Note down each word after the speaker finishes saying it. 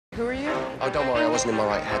Who are you? Oh, don't worry, I wasn't in my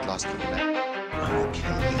right head last time we met. I will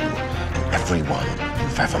kill you and everyone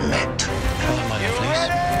you've ever met. Hello, my lovelies.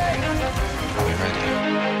 Are we ready?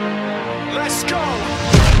 Let's go!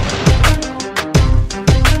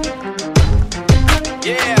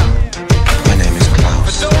 Yeah! My name is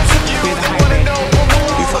Klaus. For those of you that want to know what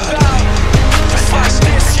we're You've all heard of about, me. watch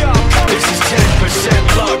this, y'all. This is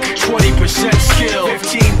 10% luck, 20% skill,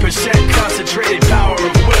 15% concentrated power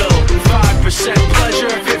of will, 5% pleasure,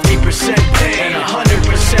 50% pain, and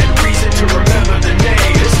 100% reason to remember the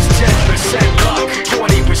name. This is 10% luck,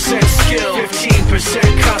 20% skill, 15%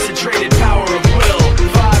 concentrated power of will,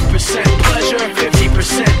 5% pleasure,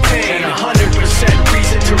 50% pain, and 100%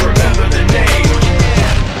 reason to remember the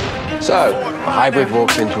name. So, a hybrid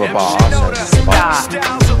walks into a bar, says, Stop.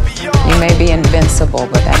 You may be invincible,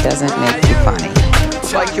 but that doesn't make you funny.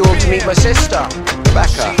 I'd like you all to meet my sister,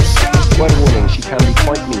 Rebecca. Word warning, she can be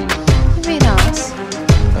quite mean. Be nice.